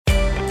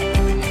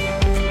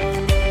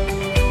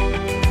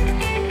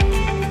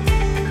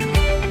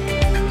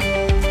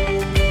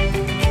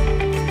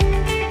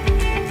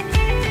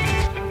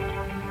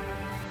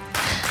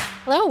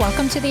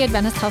Welcome to the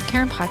Adventist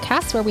Healthcare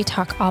Podcast, where we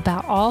talk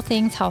about all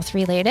things health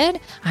related.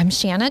 I'm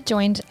Shanna,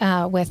 joined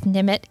with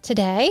Nimit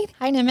today.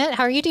 Hi, Nimit.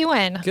 How are you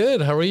doing?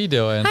 Good. How are you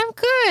doing? I'm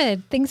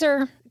good. Things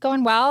are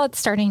going well. It's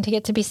starting to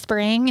get to be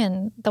spring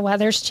and the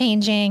weather's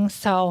changing.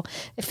 So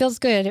it feels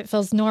good. It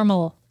feels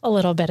normal a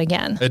little bit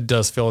again. It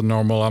does feel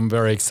normal. I'm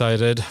very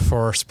excited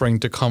for spring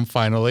to come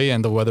finally,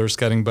 and the weather's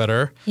getting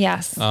better.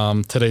 Yes.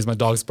 Today's my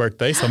dog's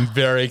birthday, so I'm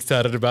very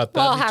excited about that.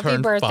 Well, He happy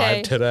turned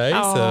birthday. 5 today,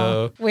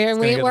 so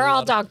we're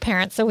all dog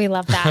parents, so we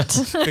love that.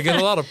 we get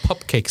a lot of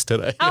pupcakes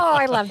today. Oh,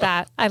 I love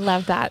that. I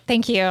love that.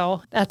 Thank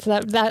you.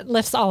 That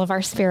lifts all of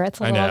our spirits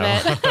a little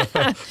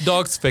bit.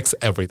 Dogs fix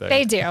everything.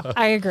 They do.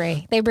 I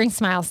agree. They bring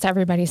smiles to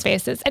everybody's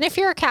faces. And if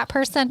you're a cat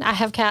person, I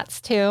have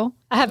cats too.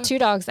 I have 2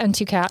 dogs and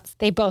 2 cats.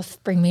 They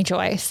both bring me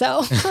joy.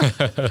 So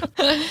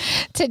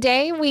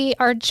today we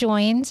are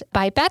joined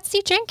by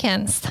Betsy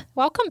Jenkins.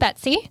 Welcome,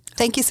 Betsy.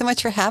 Thank you so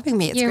much for having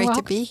me. It's You're great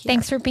welcome. to be here.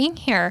 Thanks for being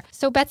here.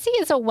 So Betsy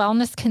is a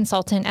wellness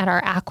consultant at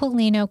our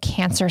Aquilino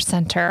Cancer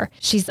Center.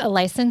 She's a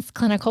licensed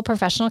clinical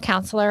professional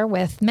counselor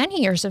with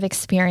many years of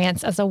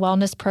experience as a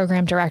wellness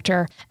program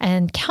director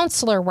and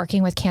counselor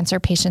working with cancer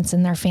patients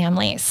and their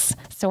families.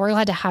 So we're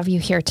glad to have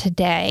you here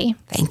today.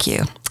 Thank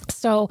you.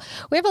 So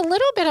we have a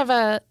little bit of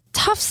a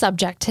tough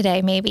subject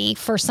today, maybe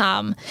for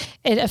some.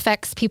 It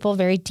affects people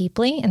very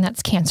deeply, and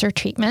that's cancer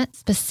treatment,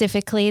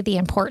 specifically the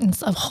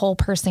importance of whole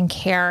person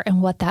care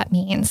and what that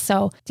means.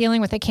 So dealing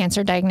with a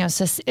cancer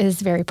diagnosis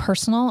is very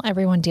personal.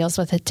 Everyone deals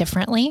with it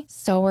differently.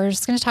 So we're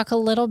just going to talk a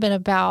little bit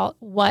about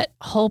what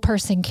whole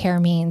person care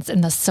means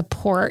and the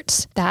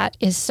support that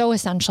is so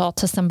essential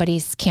to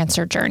somebody's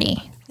cancer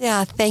journey.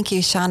 Yeah, thank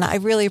you, Shauna. I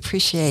really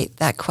appreciate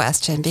that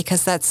question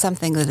because that's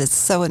something that is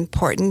so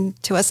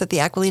important to us at the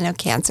Aquilino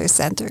Cancer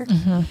Center.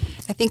 Mm-hmm.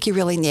 I think you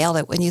really nailed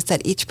it when you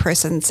said each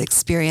person's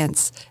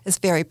experience is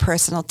very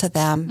personal to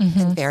them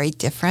and very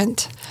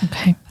different.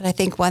 Okay. But I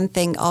think one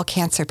thing all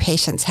cancer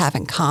patients have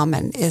in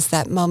common is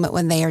that moment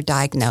when they are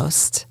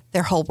diagnosed,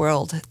 their whole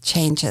world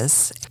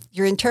changes.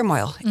 You're in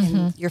turmoil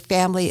and your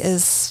family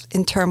is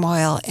in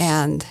turmoil.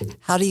 And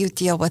how do you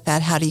deal with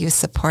that? How do you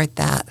support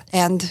that?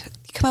 And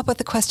come up with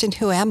the question,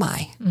 who am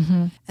I?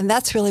 Mm-hmm. And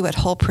that's really what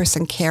whole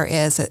person care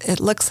is. It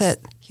looks at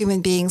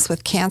human beings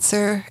with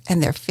cancer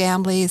and their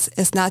families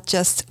as not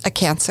just a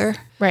cancer.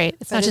 Right.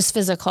 It's not just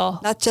physical.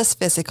 Not just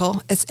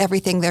physical. It's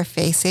everything they're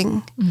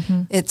facing.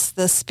 Mm-hmm. It's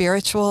the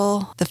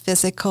spiritual, the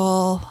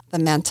physical, the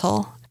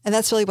mental. And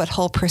that's really what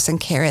whole person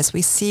care is.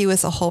 We see you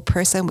as a whole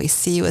person. We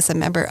see you as a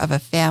member of a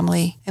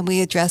family, and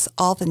we address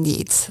all the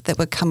needs that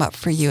would come up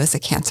for you as a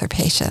cancer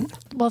patient.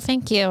 Well,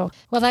 thank you.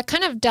 Well, that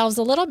kind of delves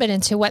a little bit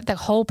into what the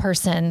whole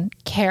person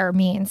care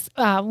means.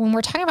 When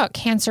we're talking about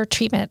cancer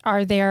treatment,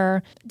 are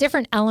there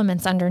different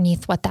elements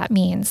underneath what that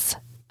means?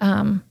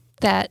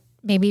 That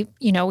maybe,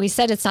 we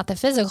said it's not the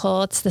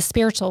physical, it's the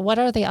spiritual. What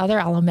are the other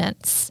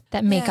elements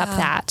that make up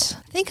that?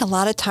 I think a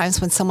lot of times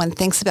when someone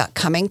thinks about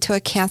coming to a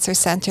cancer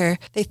center,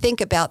 they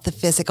think about the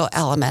physical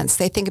elements.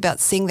 They think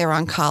about seeing their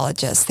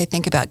oncologist. They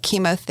think about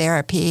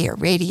chemotherapy or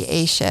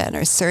radiation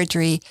or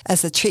surgery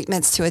as the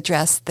treatments to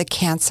address the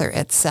cancer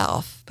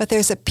itself. But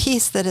there's a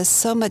piece that is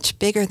so much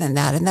bigger than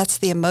that, and that's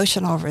the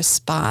emotional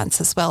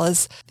response, as well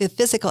as the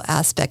physical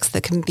aspects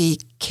that can be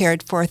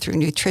cared for through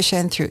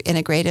nutrition, through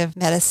integrative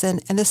medicine,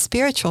 and the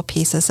spiritual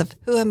pieces of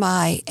who am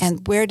I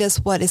and where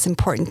does what is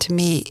important to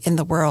me in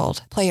the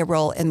world play a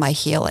role in my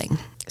healing.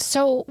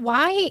 So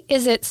why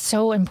is it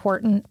so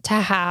important to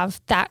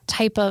have that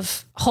type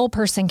of whole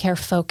person care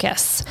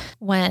focus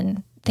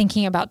when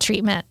thinking about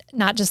treatment,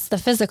 not just the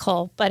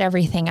physical, but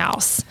everything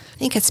else? I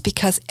think it's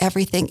because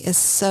everything is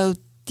so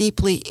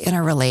deeply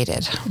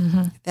interrelated,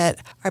 that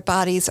our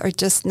bodies are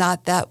just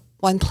not that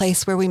one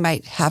place where we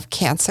might have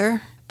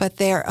cancer, but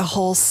they're a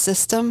whole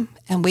system,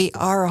 and we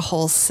are a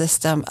whole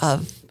system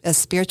of as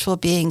spiritual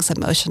beings,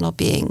 emotional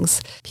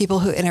beings, people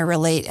who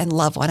interrelate and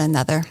love one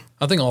another.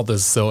 I think all this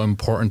is so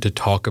important to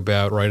talk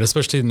about, right?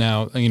 Especially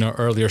now,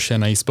 earlier,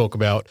 Shanna, you spoke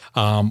about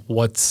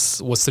what's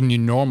the new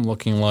norm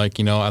looking like.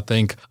 I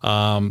think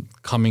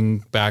coming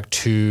back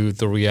to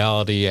the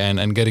reality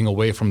and getting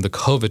away from the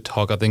COVID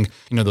talk, I think,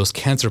 those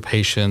cancer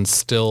patients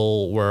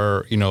still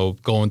were,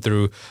 going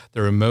through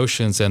their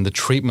emotions and the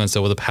treatments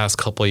over the past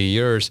couple of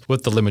years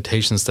with the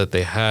limitations that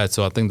they had.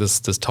 So I think this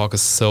talk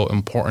is so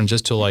important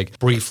just to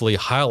briefly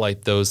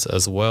highlight those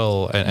as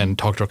well and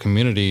talk to our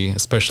community,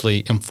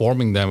 especially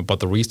informing them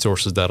about the resources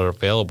that are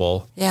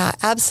available. Yeah,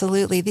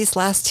 absolutely. These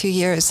last 2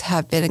 years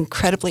have been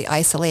incredibly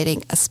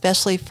isolating,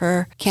 especially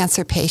for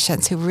cancer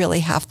patients who really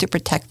have to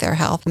protect their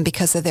health and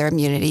because of their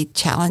immunity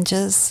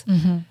challenges.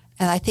 Mm-hmm.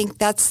 And I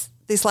think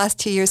these last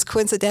 2 years,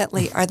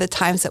 coincidentally, are the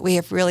times that we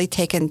have really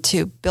taken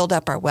to build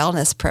up our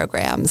wellness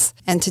programs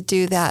and to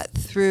do that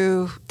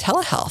through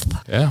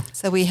telehealth. Yeah.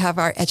 So we have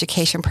our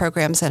education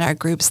programs and our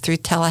groups through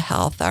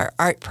telehealth, our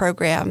art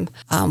program,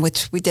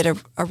 which we did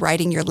a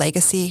Writing Your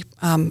Legacy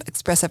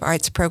expressive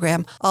arts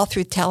program, all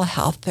through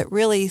telehealth, but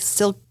really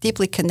still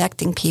deeply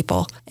connecting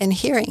people and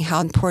hearing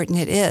how important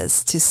it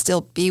is to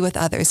still be with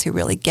others who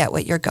really get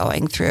what you're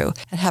going through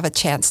and have a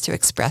chance to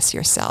express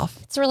yourself.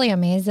 It's really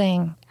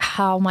amazing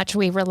how much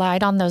we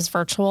relied on those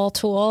virtual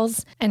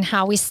tools and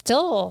how we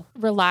still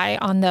rely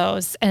on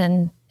those.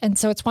 And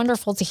so it's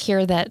wonderful to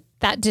hear that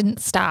didn't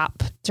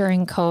stop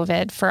during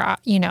COVID for,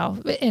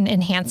 in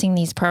enhancing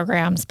these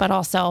programs, but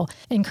also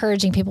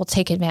encouraging people to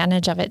take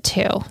advantage of it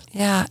too.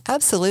 Yeah,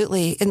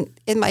 absolutely.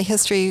 In my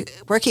history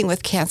working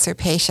with cancer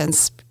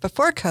patients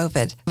before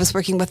COVID, I was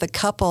working with a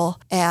couple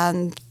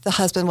and the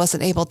husband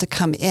wasn't able to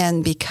come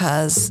in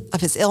because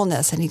of his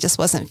illness and he just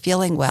wasn't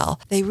feeling well.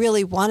 They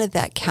really wanted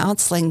that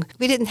counseling.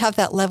 We didn't have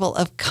that level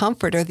of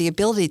comfort or the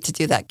ability to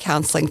do that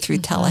counseling through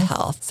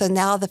telehealth. So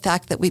now the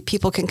fact that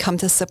people can come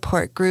to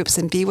support groups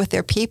and be with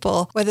their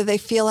people, whether they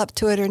feel up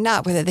to it or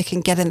not, whether they can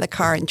get in the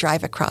car and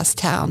drive across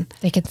town.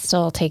 They can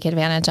still take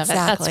advantage of it.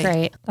 Exactly. That's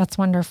great. That's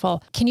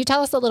wonderful. Can you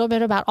tell us a little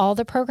bit about all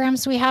the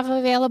programs we have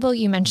available?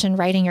 You mentioned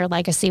Writing Your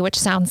Legacy, which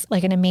sounds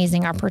like an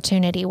amazing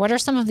opportunity. What are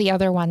some of the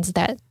other ones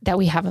that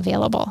we have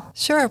available?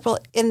 Sure. Well,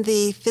 in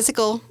the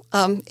physical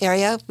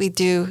area, we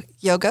do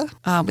yoga.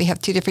 We have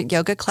 2 different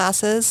yoga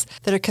classes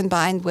that are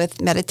combined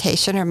with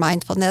meditation or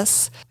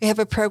mindfulness. We have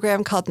a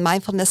program called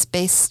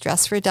Mindfulness-Based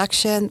Stress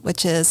Reduction,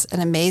 which is an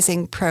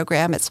amazing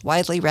program. It's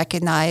widely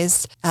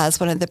recognized as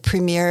one of the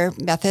premier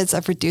methods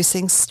of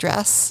reducing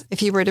stress.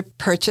 If you were to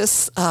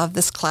purchase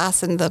this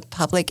class in the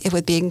public, it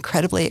would be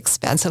incredibly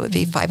expensive. It would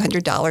be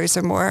 $500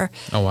 or more.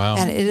 Oh, wow.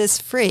 And it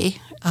is free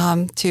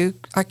to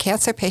our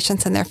cancer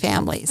patients and their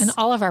families. And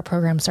all of our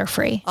programs are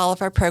free. All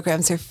of our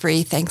programs are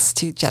free thanks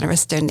to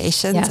generous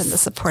donations Yes. and the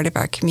support of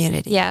our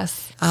community.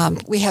 Yes.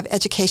 We have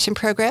education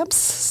programs.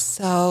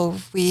 So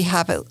we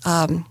have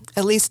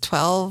at least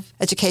 12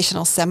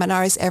 educational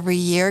seminars every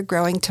year,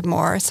 growing to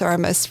more. So our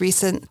most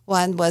recent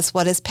one was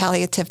What is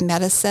Palliative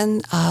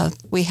Medicine?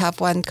 We have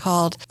one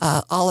called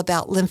All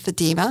About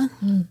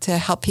Lymphedema to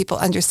help people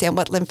understand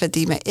what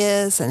lymphedema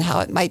is and how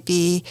it might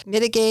be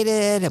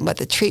mitigated and what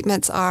the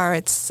treatments are.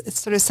 It's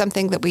sort of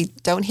something that we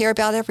don't hear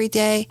about every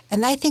day.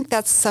 And I think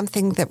that's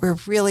something that we're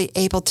really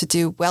able to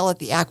do well at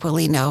the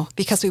Aquilino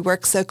because we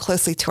work so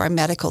closely to our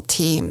medical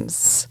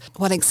teams.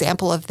 One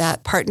example of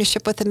that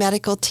partnership with the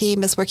medical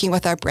team is working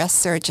with our breast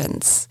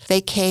surgeons.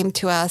 They came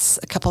to us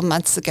a couple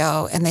months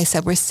ago and they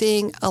said, we're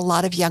seeing a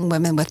lot of young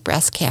women with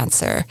breast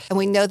cancer. And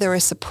we know there are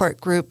support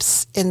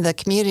groups in the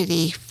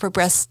community for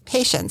breast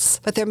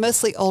patients, but they're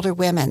mostly older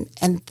women.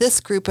 And this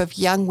group of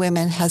young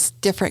women has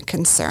different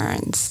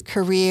concerns,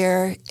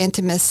 career,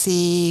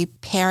 intimacy,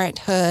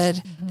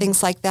 parenthood,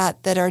 things like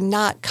that are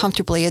not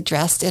comfortably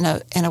addressed in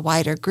a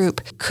wider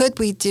group. Could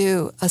we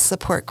do a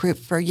support group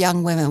for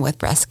young women with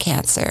breast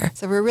cancer?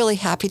 So we're really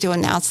happy to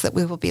announce that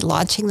we will be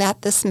launching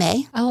that this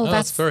May. Oh,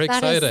 that's very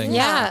exciting.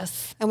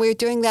 Yes. And we're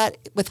doing that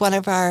with one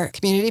of our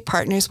community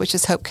partners, which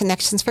is Hope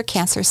Connections for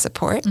Cancer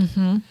Support.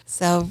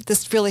 So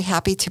just really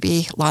happy to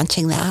be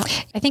launching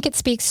that. I think it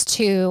speaks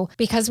to,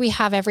 because we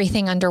have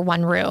everything under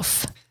one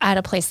roof at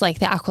a place like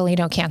the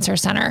Aquilino Cancer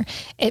Center,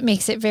 it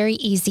makes it very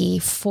easy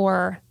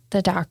for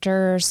the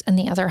doctors and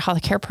the other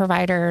healthcare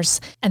providers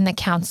and the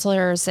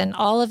counselors and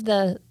all of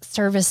the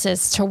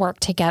services to work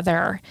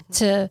together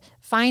to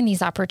find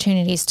these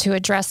opportunities to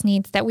address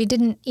needs that we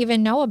didn't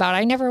even know about.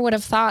 I never would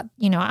have thought,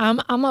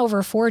 I'm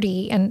over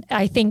 40 and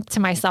I think to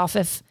myself,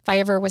 if I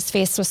ever was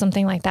faced with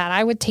something like that,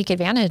 I would take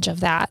advantage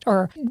of that,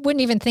 or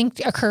wouldn't even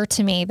occur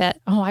to me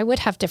that, I would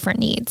have different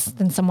needs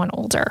than someone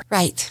older.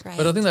 Right.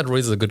 But I think that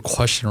raises a good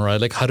question, right?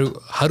 Like how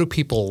do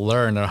people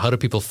learn, or how do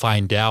people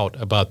find out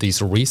about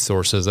these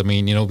resources? I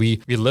mean, we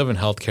live in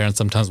healthcare and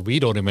sometimes we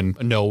don't even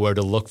know where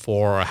to look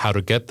for or how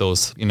to get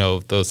those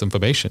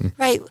information.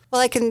 Right.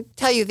 Well, I can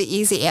tell you the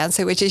easy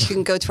answer, which is you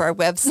can go to our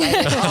website.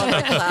 All of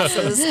our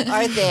classes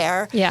are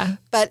there. Yeah.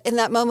 But in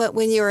that moment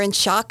when you're in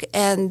shock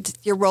and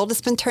your world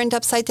has been turned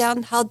upside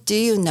down, how do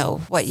you know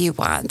what you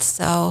want?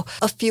 So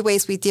a few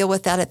ways we deal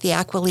with that at the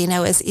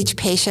Aquilino is each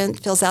patient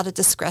fills out a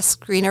distress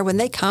screener when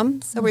they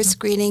come. So we're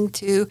screening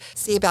to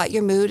see about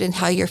your mood and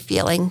how you're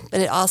feeling. But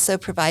it also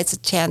provides a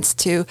chance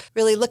to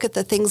really look at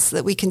the things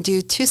that we can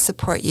do to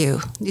support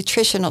you.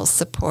 Nutritional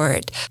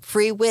support,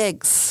 free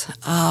wigs,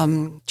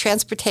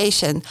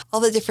 transportation, all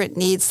the different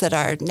needs that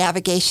our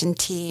navigation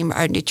team,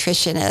 our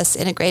nutritionists,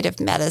 integrative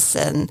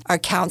medicine, our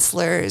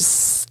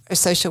counselors, our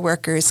social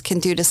workers can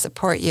do to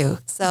support you.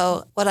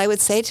 So what I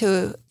would say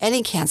to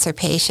any cancer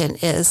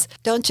patient is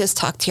don't just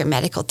talk to your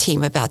medical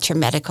team about your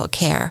medical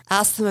care.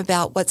 Ask them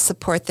about what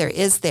support there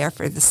is there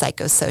for the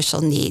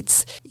psychosocial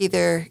needs,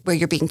 either where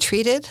you're being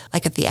treated,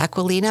 like at the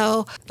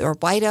Aquilino or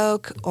White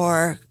Oak,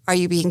 or are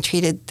you being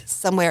treated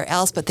somewhere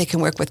else, but they can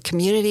work with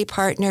community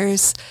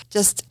partners.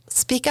 Just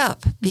speak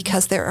up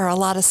because there are a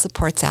lot of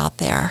supports out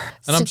there.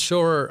 And I'm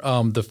sure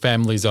the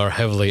families are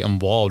heavily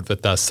involved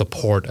with that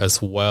support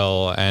as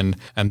well, and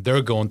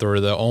they're going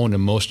through their own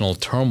emotional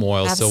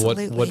turmoil.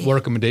 Absolutely. So what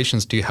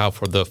recommendations do you have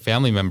for the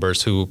family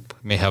members who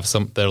may have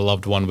their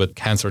loved one with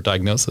cancer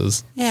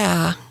diagnosis?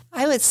 Yeah.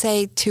 I would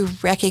say to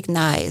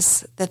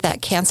recognize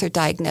that cancer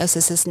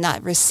diagnosis is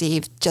not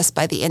received just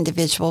by the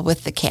individual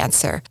with the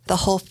cancer. The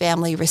whole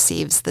family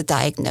receives the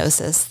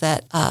diagnosis,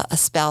 that a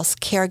spouse,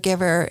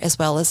 caregiver, as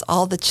well as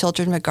all the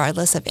children,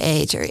 regardless of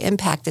age, are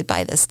impacted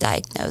by this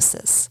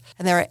diagnosis.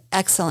 And there are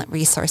excellent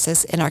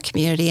resources in our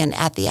community and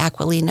at the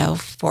Aquilino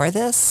for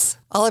this.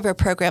 All of our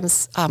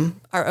programs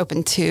are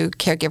open to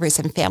caregivers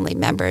and family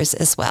members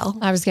as well.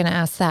 I was going to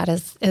ask that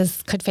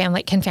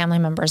can family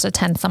members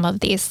attend some of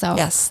these? So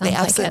yes, they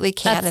absolutely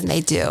can, and they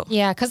do.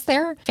 Yeah, because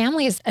their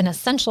family is an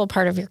essential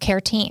part of your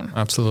care team.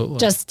 Absolutely.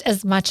 Just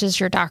as much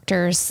as your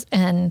doctors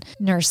and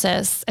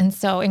nurses. And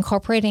so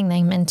incorporating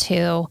them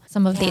into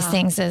some of these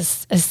things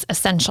is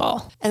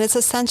essential. And it's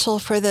essential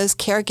for those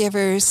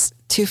caregivers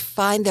to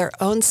find their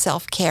own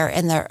self-care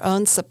and their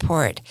own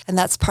support. And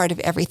that's part of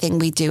everything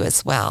we do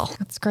as well.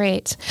 That's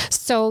great.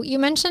 So you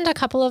mentioned a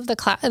couple of the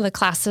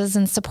classes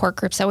and support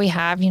groups that we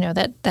have,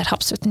 that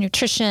helps with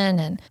nutrition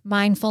and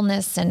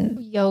mindfulness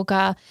and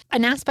yoga.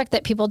 An aspect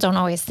that people don't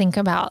always think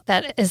about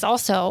that is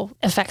also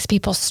affects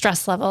people's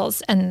stress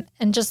levels and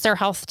just their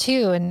health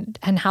too,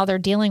 and how they're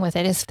dealing with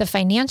it is the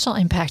financial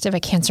impact of a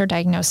cancer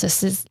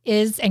diagnosis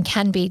is and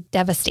can be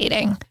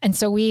devastating. And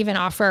so we even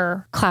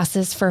offer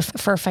classes for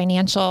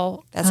financial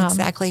That's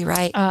exactly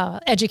right.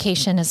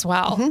 Education as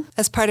well. Mm-hmm.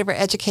 As part of our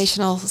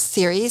educational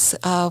series,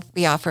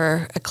 we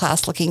offer a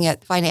class looking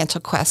at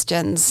financial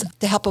questions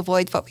to help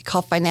avoid what we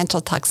call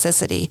financial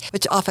toxicity,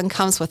 which often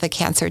comes with a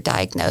cancer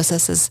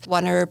diagnosis, as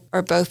one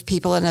or both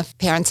people and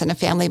parents in a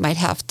family might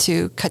have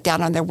to cut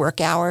down on their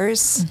work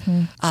hours.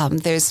 Mm-hmm.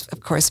 There's,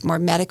 of course, more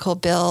medical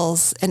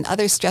bills and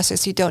other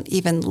stressors you don't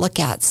even look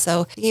at.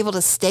 So being able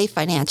to stay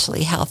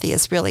financially healthy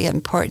is really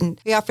important.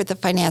 We offer the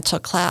financial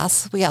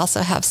class. We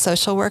also have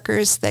social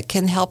workers that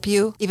can help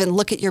you even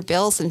look at your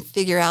bills and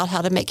figure out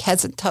how to make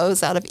heads and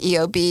toes out of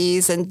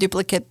EOBs and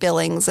duplicate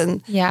billings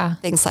and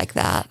things like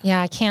that.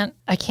 Yeah, I can't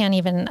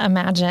even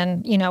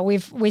imagine.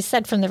 We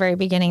said from the very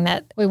beginning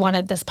that we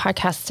wanted this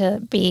podcast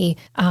to be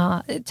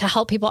to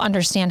help people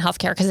understand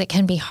healthcare because it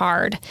can be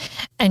hard,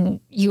 and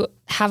you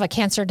have a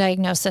cancer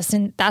diagnosis,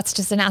 and that's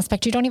just an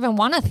aspect you don't even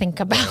want to think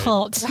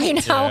about,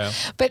 Right. Yeah.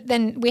 But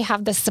then we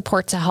have the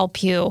support to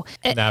help you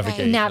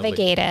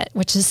navigate it,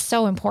 which is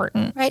so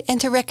important. Right.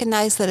 And to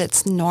recognize that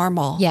it's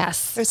normal.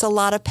 Yes. There's a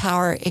lot of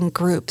power in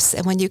groups.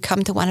 And when you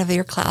come to one of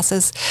your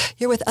classes,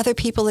 you're with other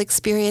people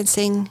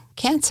experiencing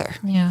cancer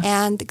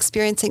and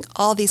experiencing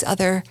all these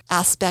other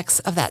aspects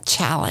of that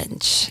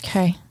challenge.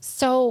 Okay.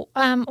 So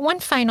one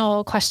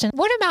final question.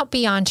 What about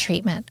beyond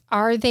treatment?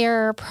 Are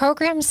there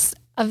programs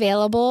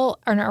available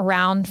and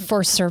around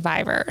for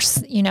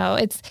survivors?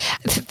 It's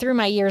through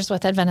my years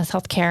with Adventist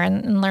Healthcare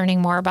and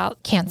learning more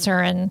about cancer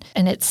and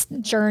its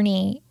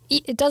journey.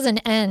 It doesn't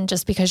end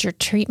just because your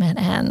treatment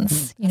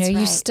ends.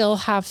 You still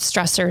have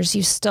stressors,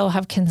 you still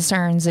have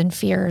concerns and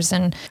fears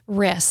and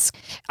risk.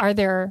 Are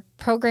there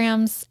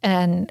programs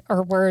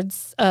or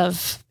words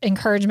of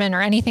encouragement or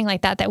anything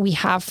like that we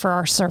have for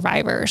our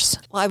survivors?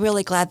 Well, I'm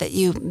really glad that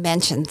you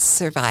mentioned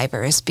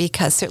survivors,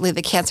 because certainly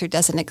the cancer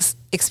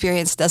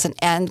experience doesn't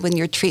end when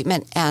your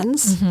treatment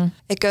ends. Mm-hmm.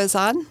 It goes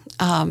on.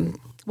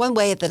 One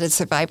way that a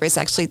survivor is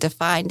actually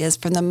defined is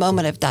from the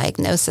moment of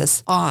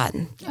diagnosis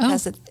on,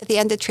 because at the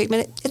end of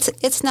treatment,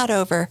 it's not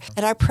over.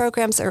 And our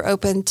programs are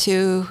open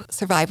to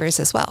survivors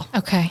as well.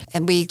 Okay.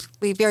 And we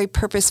very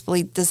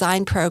purposefully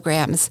design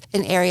programs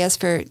in areas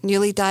for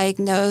newly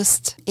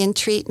diagnosed, in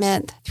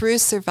treatment, through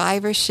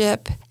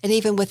survivorship, and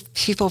even with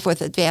people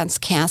with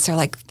advanced cancer.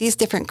 Like, these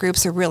different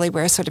groups are really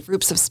where sort of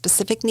groups of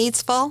specific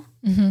needs fall.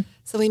 Mm-hmm.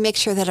 So we make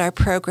sure that our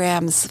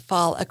programs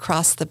fall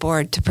across the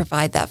board to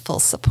provide that full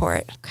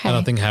support. Okay. And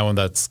I think having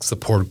that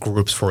support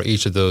groups for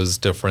each of those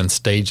different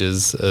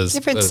stages is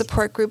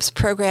support groups,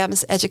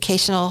 programs,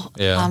 educational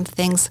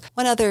things.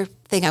 One other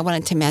thing I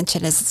wanted to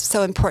mention is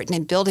so important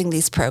in building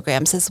these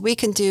programs is we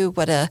can do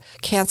what a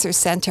cancer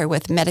center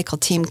with medical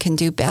team can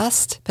do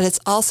best, but it's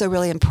also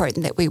really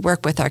important that we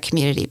work with our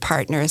community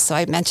partners. So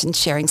I mentioned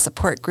sharing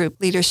support group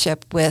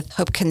leadership with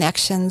Hope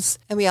Connections,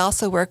 and we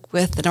also work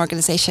with an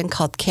organization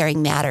called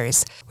Caring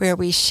Matters, where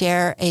we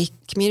share a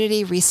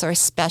community resource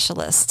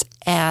specialist.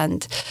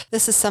 And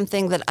this is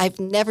something that I've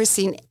never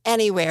seen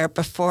anywhere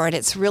before, and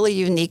it's really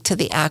unique to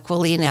the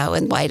Aquilino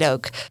and White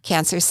Oak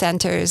Cancer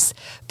Centers.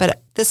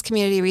 But this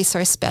community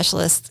resource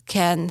specialist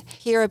can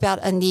hear about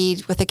a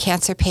need with a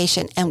cancer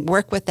patient and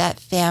work with that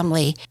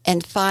family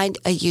and find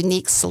a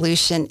unique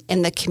solution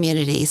in the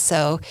community.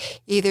 So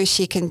either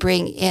she can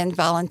bring in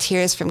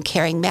volunteers from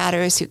Caring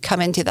Matters who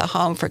come into the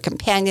home for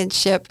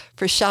companionship,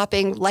 for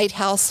shopping,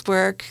 lighthouse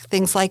work,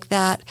 things like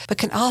that, but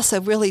can also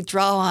really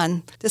draw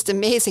on just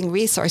amazing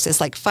resources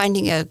like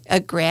finding a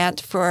grant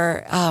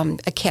for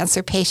a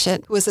cancer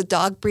patient who was a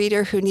dog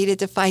breeder who needed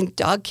to find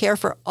dog care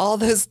for all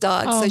those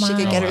dogs she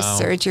could get her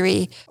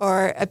surgery,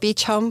 or a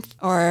beach home,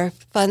 or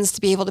funds to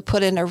be able to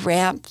put in a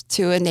ramp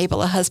to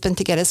enable a husband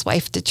to get his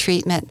wife to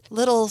treatment.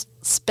 Little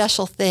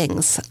special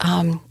things.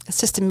 It's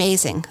just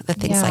amazing that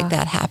things like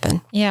that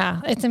happen.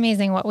 Yeah, it's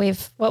amazing what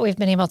we've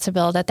been able to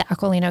build at the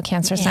Aquilino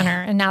Cancer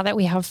Center. And now that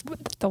we have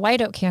the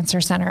White Oak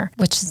Cancer Center,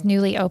 which is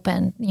newly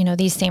open,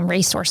 these same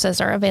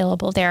resources are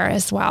available there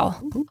as well.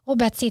 Mm-hmm. Well,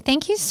 Betsy,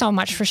 thank you so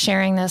much for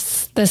sharing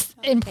this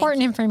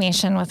important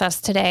information with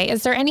us today.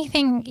 Is there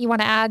anything you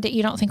want to add that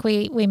you don't think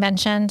we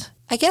mentioned?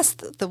 I guess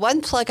the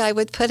one plug I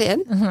would put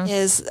in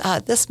is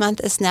this month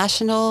is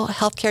National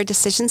Healthcare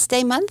Decisions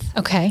Day month.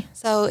 Okay.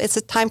 So it's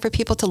a time for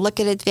people to look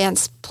at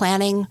advanced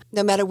planning,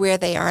 no matter where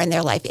they are in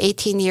their life,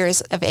 18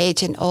 years of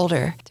age and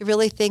older, to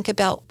really think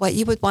about what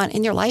you would want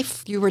in your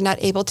life. You were not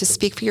able to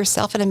speak for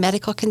yourself in a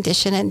medical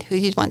condition and who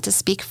you'd want to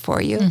speak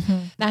for you.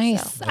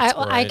 Nice. So,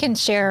 I can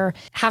share,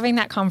 having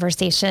that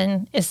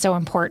conversation is so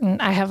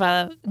important. I have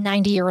a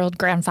 90-year-old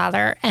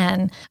grandfather,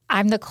 and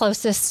I'm the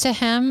closest to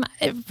him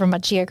from a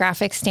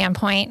geographic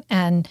standpoint.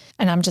 And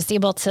I'm just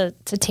able to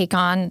take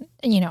on,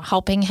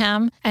 helping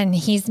him. And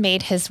he's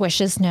made his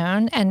wishes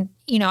known. And,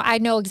 I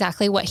know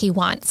exactly what he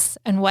wants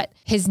and what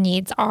his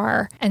needs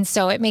are. And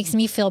so it makes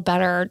me feel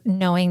better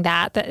knowing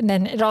that. And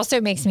then it also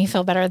makes me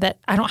feel better that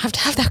I don't have to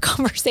have that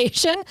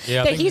conversation,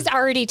 that he's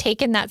already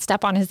taken that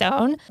step on his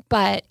own.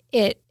 But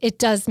it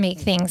does make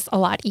things a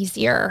lot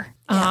easier.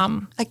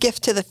 A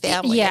gift to the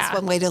family is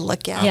one way to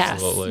look at it.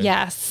 Absolutely.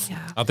 Yes.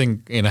 Yeah. I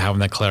think, having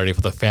that clarity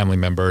for the family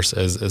members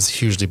is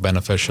hugely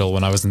beneficial.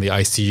 When I was in the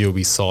ICU,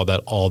 we saw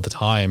that all the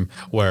time,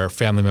 where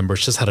family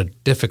members just had a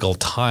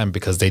difficult time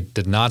because they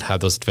did not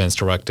have those advanced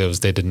directives.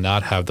 They did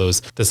not have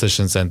those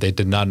decisions, and they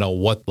did not know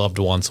what loved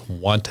ones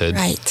wanted.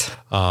 Right.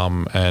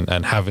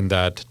 And having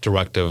that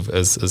directive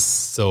is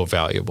so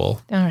valuable.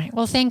 All right.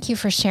 Well, thank you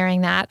for sharing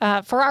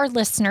that. For our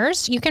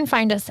listeners, you can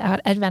find us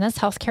at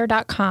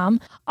adventisthealthcare.com.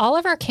 All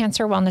of our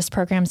cancer wellness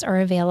programs are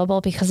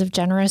available because of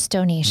generous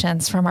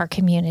donations from our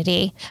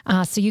community.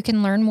 So you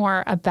can learn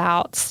more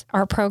about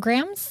our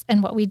programs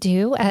and what we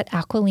do at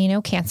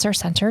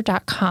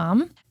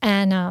aquilinocancercenter.com.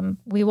 And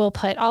we will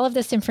put all of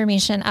this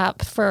information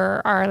up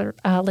for our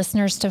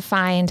listeners to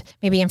find,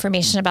 maybe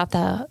information about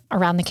the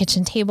Around the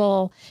Kitchen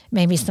table,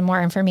 maybe some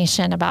more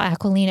information about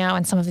Aquilino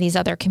and some of these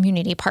other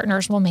community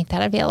partners. We'll make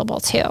that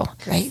available too.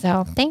 Great.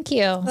 So thank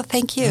you. Well,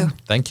 thank you.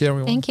 Thank you,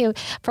 everyone. Thank you.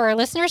 For our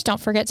listeners,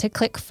 don't forget to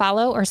click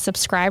follow or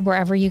subscribe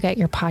wherever you get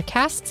your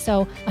podcasts.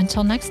 So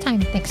until next time,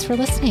 thanks for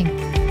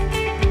listening.